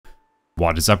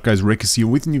What is up guys, Wraec is here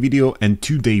with a new video, and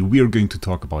today we are going to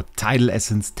talk about Tidal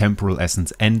Essence, Temporal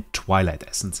Essence and Twilight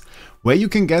Essence. Where you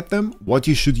can get them, what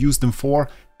you should use them for,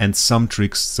 and some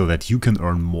tricks so that you can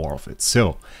earn more of it.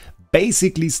 So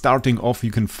basically, starting off,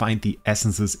 you can find the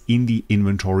essences in the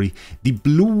inventory. The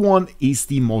blue one is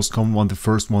the most common one, the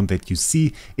first one that you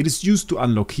see. It is used to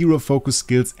unlock hero focus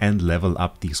skills and level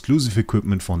up the exclusive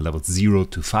equipment from levels 0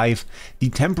 to 5. The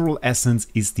temporal essence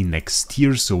is the next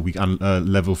tier, so we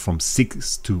level from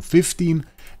 6 to 15.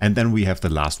 And then we have the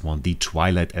last one, the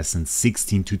Twilight Essence,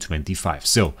 16 to 25.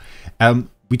 So,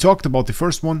 we talked about the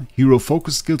first one, hero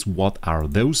focus skills. What are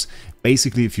those?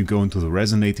 Basically, if you go into the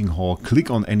resonating hall, click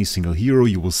on any single hero,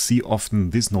 you will see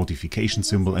often this notification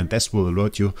symbol, and this will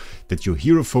alert you that your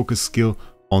hero focus skill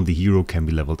on the hero can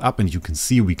be leveled up. And you can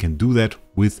see we can do that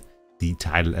with the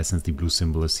Tidal Essence. The blue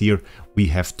symbol is here. We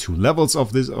have 2 levels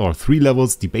of this, or 3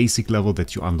 levels, the basic level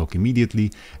that you unlock immediately,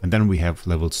 and then we have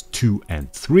levels 2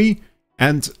 and 3,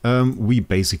 and we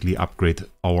basically upgrade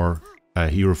our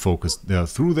hero focus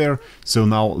through there. So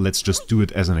now let's just do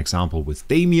it as an example with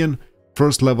Damien.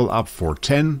 First level up for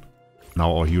 10.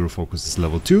 Now our hero focus is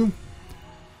level 2.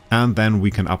 And then we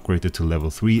can upgrade it to level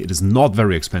 3. It is not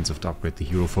very expensive to upgrade the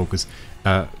hero focus.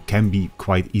 Can be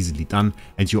quite easily done.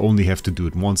 And you only have to do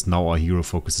it once. Now our hero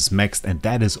focus is maxed. And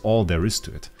that is all there is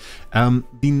to it.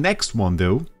 The next one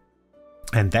though,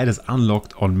 and that is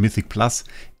unlocked on Mythic Plus,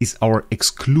 is our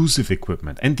exclusive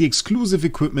equipment. And the exclusive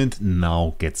equipment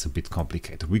now gets a bit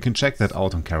complicated. We can check that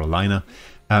out on Carolina.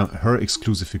 Her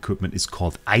exclusive equipment is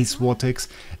called Ice Vortex,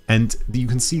 and you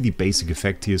can see the basic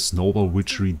effect here. Snowball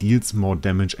Witchery deals more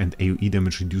damage and AoE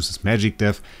damage reduces magic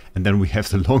death. And then we have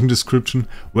the long description.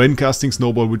 When casting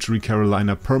Snowball Witchery,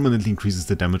 Carolina permanently increases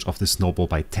the damage of the snowball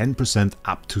by 10%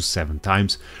 up to 7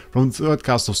 times. From the third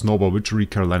cast of Snowball Witchery,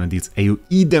 Carolina deals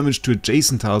AoE damage to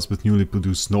adjacent tiles with newly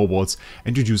produced snowballs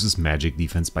and reduces magic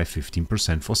defense by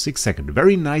 15% for 6 seconds.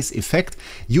 Very nice effect.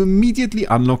 You immediately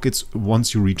unlock it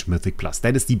once you reach Mythic Plus.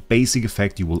 That is the basic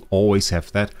effect. You will always have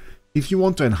that. If you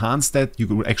want to enhance that, you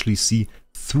will actually see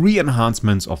 3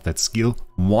 enhancements of that skill,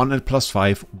 1 at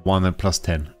 +5, 1 at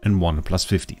 +10 and 1 at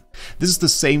 +15. This is the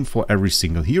same for every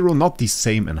single hero, not the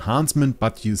same enhancement,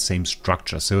 but the same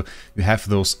structure. So you have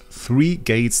those 3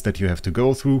 gates that you have to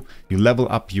go through. You level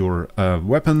up your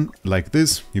weapon like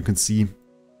this. You can see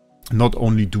not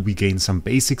only do we gain some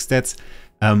basic stats,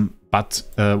 but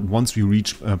once we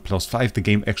reach +5, the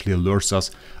game actually alerts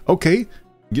us, okay,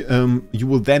 you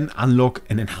will then unlock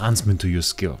an enhancement to your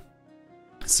skill.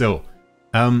 So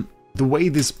the way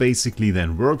this basically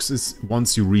then works is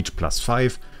once you reach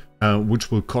 +5, which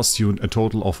will cost you a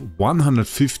total of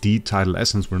 150 Tidal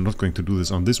Essence, we're not going to do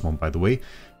this on this one by the way,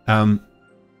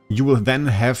 you will then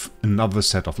have another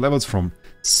set of levels from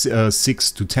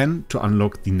 6 to 10 to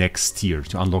unlock the next tier,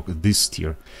 to unlock this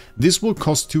tier. This will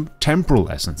cost you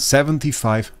Temporal Essence,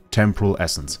 75 Temporal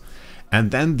Essence. And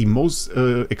then the most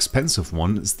expensive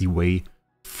one is the way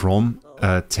from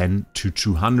 10 to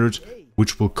 200,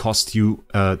 which will cost you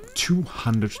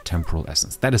 200 Temporal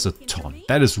Essence. That is a ton.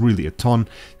 That is really a ton.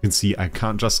 You can see I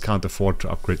can't afford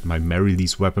to upgrade my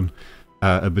Marilee's weapon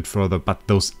a bit further, but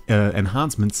those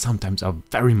enhancements sometimes are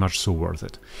very much so worth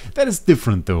it. That is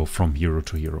different though from hero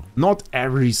to hero. Not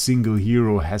every single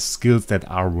hero has skills that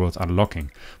are worth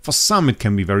unlocking. For some it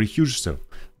can be very huge though.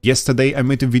 Yesterday I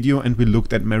made a video and we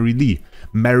looked at Marilee.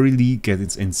 Marilee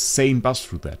gets insane buffs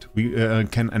through that. We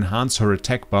can enhance her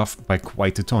attack buff by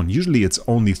quite a ton. Usually it's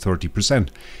only 30%.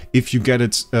 If you get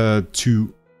it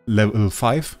to level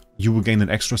 5, you will gain an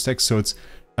extra stack, so it's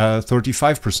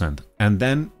 35%. And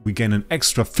then we gain an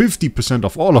extra 50%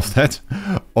 of all of that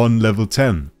on level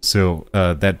 10. So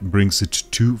that brings it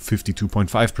to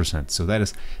 52.5%. So that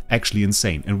is actually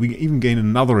insane. And we even gain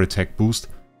another attack boost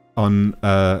on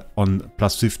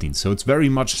 +15, so it's very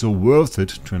much so worth it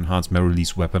to enhance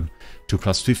Marilee's weapon to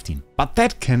 +15. But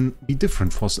that can be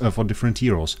different for different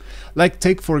heroes. Like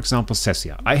take for example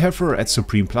Cessia. I have her at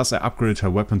Supreme Plus. I upgraded her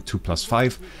weapon to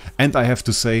 +5, and I have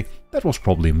to say that was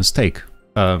probably a mistake.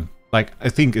 Like I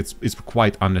think it's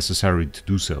quite unnecessary to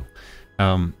do so.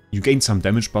 You gain some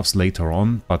damage buffs later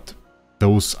on, but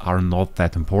those are not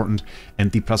that important,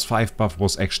 and the +5 buff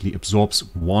was actually absorbs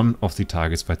 1 of the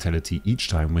target's vitality each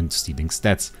time when stealing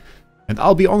stats. And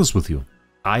I'll be honest with you,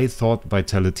 I thought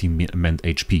vitality meant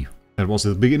HP. That was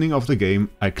at the beginning of the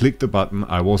game, I clicked the button,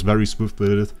 I was very swift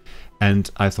with it, and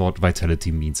I thought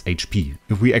vitality means HP.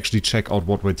 If we actually check out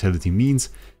what vitality means,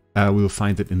 we'll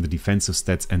find it in the defensive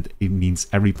stats, and it means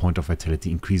every point of vitality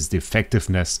increases the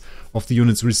effectiveness of the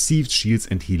unit's received shields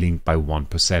and healing by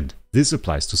 1%. This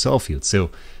applies to self-heal,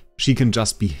 so she can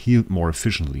just be healed more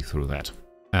efficiently through that.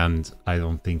 And I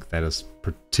don't think that is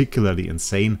particularly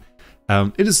insane.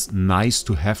 It is nice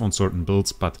to have on certain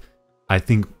builds, but I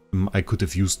think I could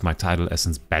have used my Tidal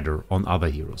Essence better on other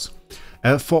heroes.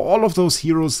 For all of those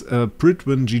heroes,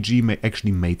 Pritwin GG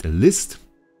actually made a list.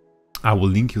 I will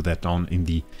link you that down in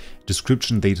the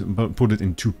description. They put it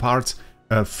in 2 parts.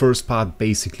 First part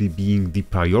basically being the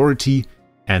priority,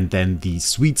 and then the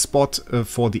sweet spot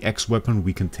for the X weapon.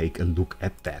 We can take a look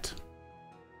at that.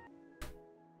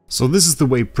 So this is the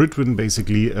way Pritwin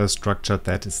basically structured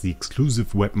that. Is the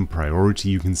exclusive weapon priority.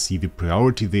 You can see the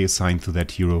priority they assigned to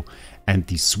that hero and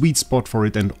the sweet spot for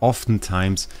it, and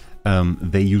oftentimes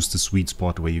they use the sweet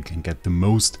spot where you can get the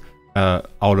most out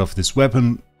of this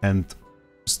weapon and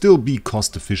still be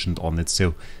cost efficient on it.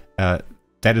 So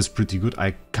that is pretty good.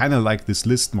 I kind of like this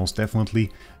list, most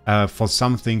definitely. For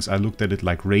some things I looked at it,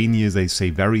 like Rainier, they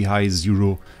say very high,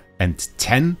 0 and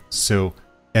 10. So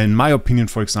in my opinion,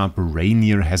 for example,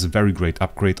 Rainier has a very great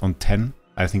upgrade on 10.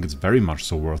 I think it's very much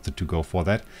so worth it to go for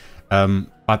that.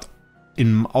 But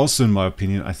also in my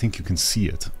opinion, I think you can see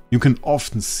it. You can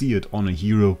often see it on a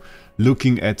hero,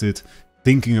 looking at it,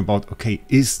 thinking about, okay,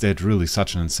 is that really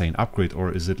such an insane upgrade,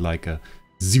 or is it like a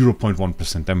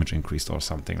 0.1% damage increase or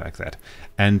something like that?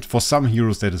 And for some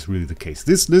heroes that is really the case.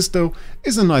 This list though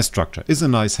is a nice structure, is a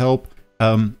nice help,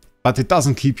 but it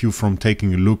doesn't keep you from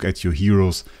taking a look at your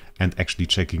heroes and actually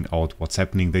checking out what's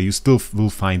happening there. You still will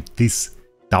find this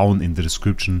down in the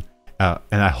description, and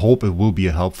I hope it will be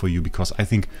a help for you, because I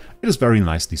think it is very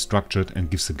nicely structured and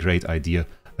gives a great idea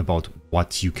about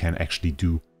what you can actually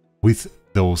do with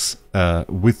those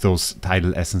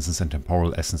Tidal Essences and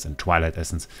Temporal Essence and Twilight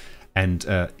Essence, and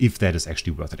if that is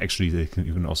actually worth it. Actually, you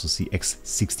can also see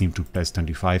X16 to plus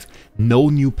 25, no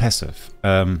new passive.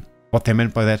 What they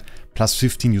meant by that, plus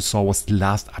 15 you saw was the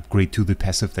last upgrade to the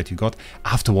passive that you got.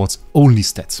 Afterwards, only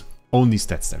stats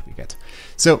that we get.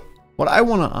 So what I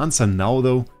want to answer now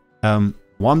though,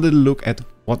 one little look at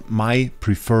what my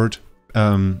preferred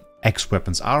X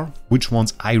weapons are, which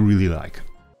ones I really like.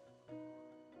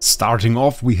 Starting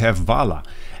off, we have Vala.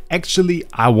 Actually,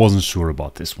 I wasn't sure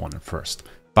about this one at first,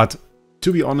 but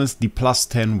to be honest, the plus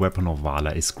 10 weapon of Vala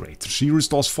is great. She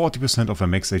restores 40% of her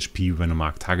max HP when a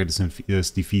marked target is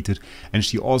defeated, and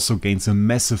she also gains a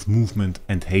massive movement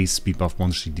and haste speed buff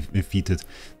once she defeated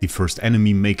the first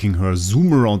enemy, making her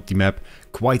zoom around the map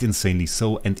quite insanely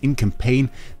so. And in campaign,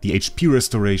 the HP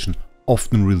restoration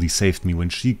often really saved me. When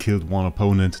she killed one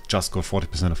opponent, just got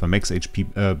 40% of her max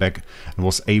HP back, and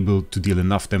was able to deal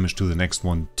enough damage to the next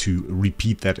one to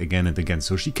repeat that again and again.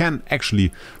 So she can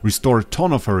actually restore a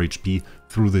ton of her HP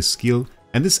through this skill,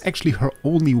 and this is actually her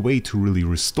only way to really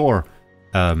restore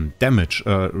damage,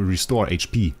 restore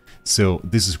HP. So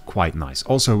this is quite nice.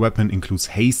 Also, her weapon includes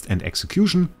haste and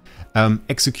execution.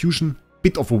 Execution,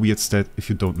 bit of a weird stat if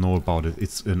you don't know about it.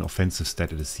 It's an offensive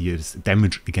stat. It is here. It's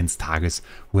damage against targets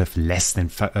who have less than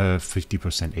 50%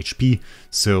 HP.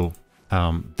 So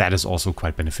that is also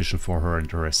quite beneficial for her and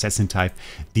her assassin type.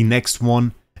 The next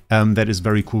one that is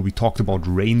very cool. We talked about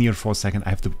Rainier for a second. I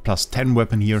have the plus 10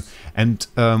 weapon here. And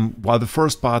while the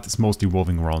first part is mostly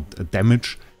revolving around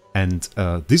damage, and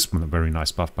this one, a very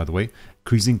nice buff by the way,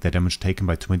 increasing the damage taken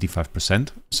by 25%.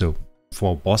 So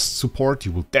for boss support,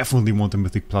 you will definitely want a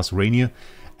Mythic Plus Rainier.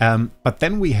 But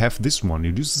then we have this one,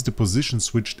 reduces the position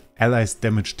switched allies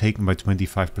damage taken by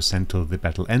 25% till the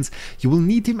battle ends. You will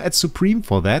need him at Supreme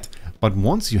for that, but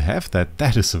once you have that,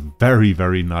 that is a very,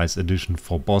 very nice addition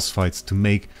for boss fights to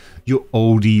make your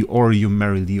Odie or your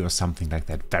Marilee or something like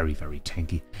that very, very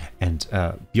tanky. And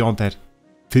beyond that,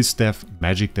 Fist Def,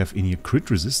 Magic Def, in your crit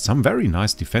resist, some very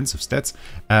nice defensive stats,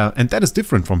 and that is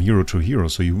different from hero to hero,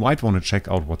 so you might want to check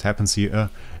out what happens here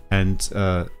and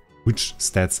which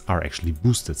stats are actually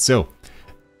boosted. So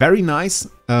very nice.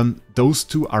 Those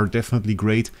two are definitely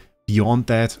great. Beyond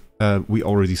that, we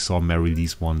already saw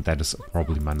Marilee's one. That is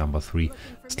probably my number 3.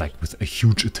 It's like with a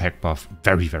huge attack buff,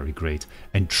 very, very great,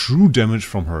 and true damage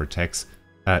from her attacks.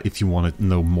 If you want to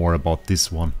know more about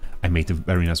this one, I made a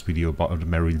very nice video about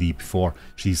Marilee before.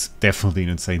 She's definitely an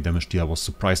insane damage dealer. I was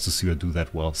surprised to see her do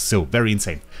that well. So, very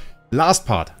insane. Last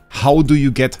part, how do you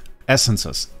get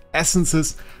essences?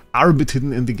 Essences are a bit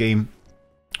hidden in the game.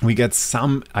 We get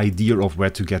some idea of where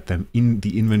to get them in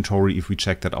the inventory. If we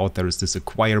check that out, there is this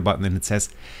acquire button and it says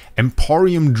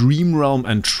Emporium, Dream Realm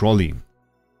and Trolley.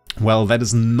 Well, that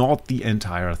is not the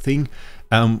entire thing.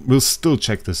 We'll still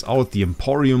check this out. The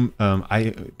Emporium,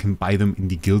 I can buy them in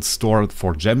the guild store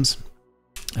for gems.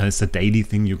 It's a daily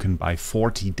thing. You can buy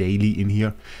 40 daily in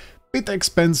here. Bit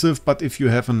expensive, but if you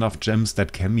have enough gems,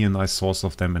 that can be a nice source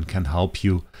of them and can help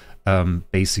you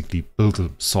basically build a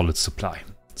solid supply.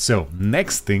 So,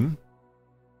 next thing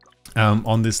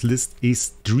on this list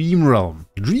is Dream Realm.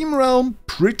 Dream Realm,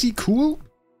 pretty cool.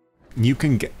 You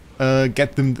can get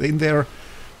get them in there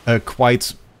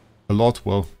quite a lot.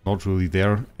 Well, not really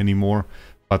there anymore,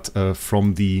 but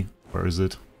from the... Where is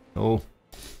it? Oh.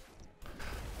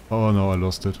 Oh no, I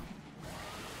lost it.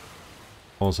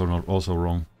 Also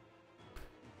wrong.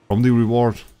 From the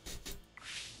reward.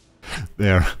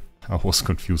 There. I was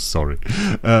confused, sorry.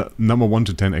 Number 1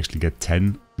 to 10 actually get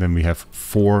 10. Then we have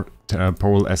 4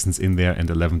 temporal essence in there, and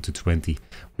 11 to 20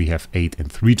 we have 8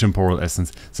 and 3 temporal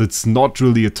essence. So it's not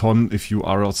really a ton. If you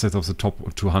are outside of the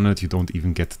top 200, you don't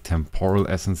even get temporal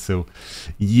essence. So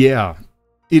yeah,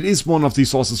 it is one of the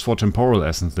sources for temporal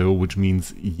essence though, which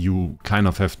means you kind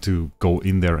of have to go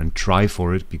in there and try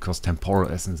for it, because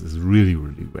temporal essence is really,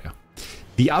 really rare.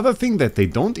 The other thing that they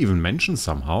don't even mention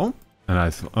somehow, and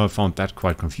I found that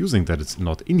quite confusing that it's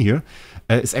not in here,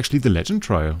 is actually the Legend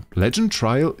Trial. Legend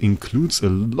Trial includes a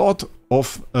lot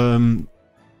of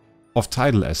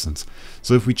Tidal Essence.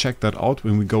 So if we check that out,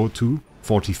 when we go to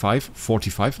 45,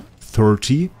 45,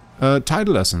 30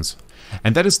 Tidal Essence.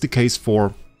 And that is the case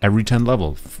for every 10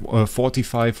 level.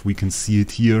 45, we can see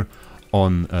it here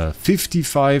on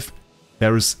 55.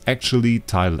 There is actually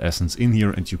Tidal Essence in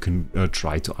here, and you can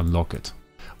try to unlock it.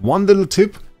 One little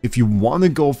tip, if you want to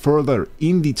go further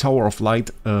in the Tower of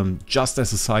Light, just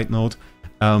as a side note,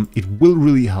 it will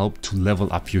really help to level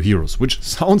up your heroes, which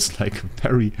sounds like a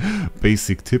very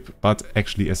basic tip, but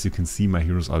actually, as you can see, my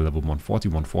heroes are level 140,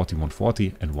 140,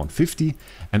 140 and 150,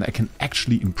 and I can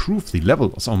actually improve the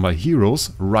levels on my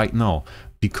heroes right now,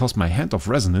 because my Hand of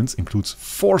Resonance includes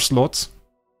 4 slots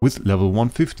with level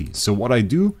 150. So what I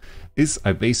do is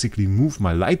I basically move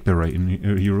my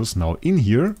Lightbearer heroes now in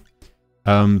here,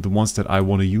 the ones that I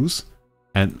want to use,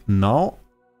 and now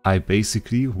I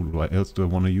basically, who else do I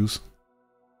want to use?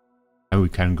 And we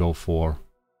can go for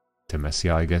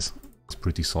Temesia, I guess. It's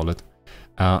pretty solid.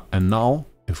 And now,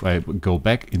 if I go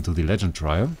back into the Legend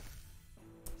Trial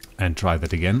and try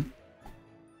that again,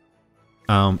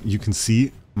 you can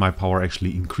see my power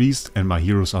actually increased, and my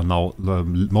heroes are now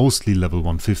mostly level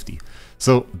 150.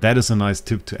 So that is a nice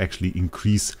tip to actually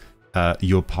increase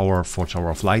your power for Tower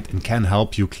of Light, and can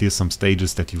help you clear some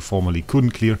stages that you formerly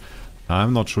couldn't clear.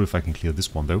 I'm not sure if I can clear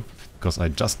this one though, because I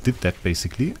just did that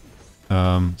basically.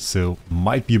 So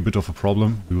might be a bit of a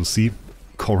problem. We will see.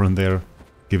 Corrin there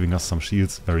giving us some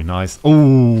shields. Very nice.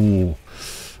 Oh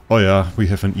yeah, we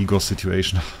have an Igor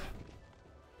situation.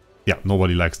 Yeah,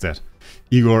 nobody likes that.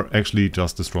 Igor actually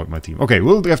just destroyed my team. Okay,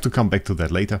 we'll have to come back to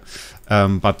that later.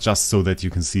 But just so that you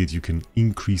can see it, you can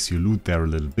increase your loot there a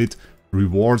little bit.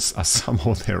 Rewards are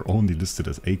somehow they're only listed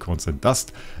as acorns and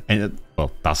dust. And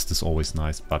well, dust is always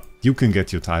nice, but you can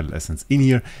get your Tidal Essence in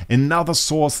here. Another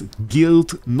source,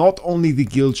 guild, not only the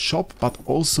guild shop, but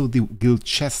also the guild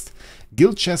chest.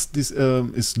 Guild chest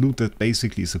is loot that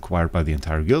basically is acquired by the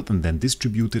entire guild and then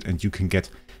distributed, and you can get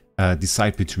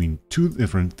decide between 2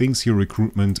 different things here: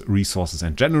 recruitment resources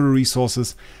and general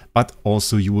resources. But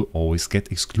also you will always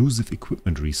get exclusive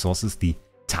equipment resources. The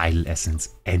Tidal Essence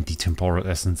and the Temporal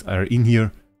Essence are in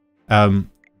here.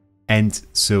 And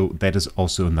so that is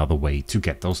also another way to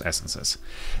get those essences.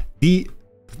 The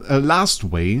last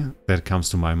way that comes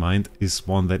to my mind is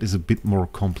one that is a bit more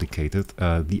complicated.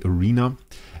 The arena.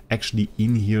 Actually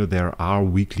in here there are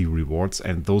weekly rewards,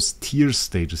 and those tier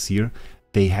stages here,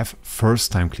 they have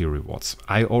first time clear rewards.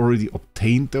 I already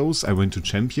obtained those. I went to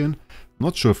champion.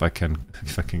 Not sure if I can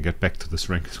get back to this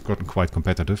rank. It's gotten quite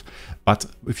competitive. But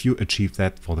if you achieve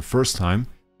that for the first time,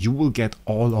 you will get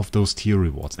all of those tier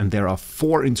rewards. And there are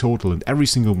 4 in total, and every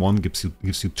single one gives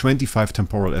you 25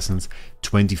 temporal essence,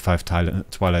 25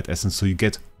 twilight essence. So you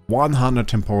get 100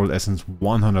 temporal essence,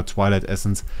 100 twilight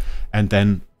essence, and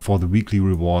then for the weekly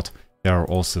reward there's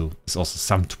also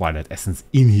some twilight essence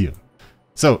in here.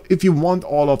 So if you want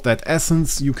all of that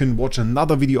essence, you can watch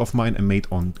another video of mine I made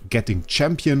on getting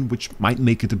champion, which might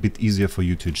make it a bit easier for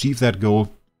you to achieve that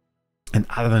goal. And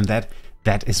other than that,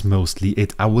 that is mostly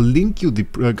it. I will link you the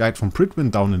guide from Pritwin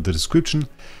down in the description.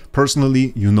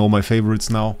 Personally, you know my favorites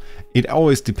now. It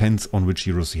always depends on which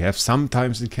heroes you have.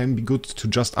 Sometimes it can be good to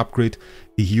just upgrade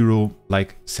the hero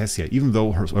like Cecia, even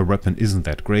though her weapon isn't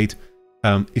that great.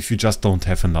 If you just don't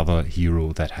have another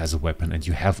hero that has a weapon and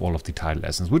you have all of the Tidal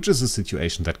Essence, which is a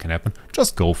situation that can happen,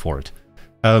 just go for it.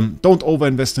 Don't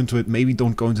over-invest into it. Maybe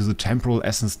don't go into the Temporal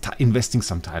Essence. Investing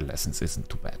some Tidal Essence isn't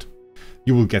too bad.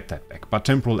 You will get that back. But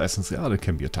Temporal Essence, yeah, that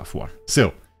can be a tough one.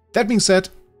 So, that being said,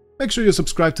 make sure you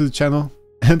subscribe to the channel,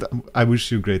 and I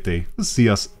wish you a great day. We'll see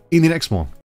us in the next one.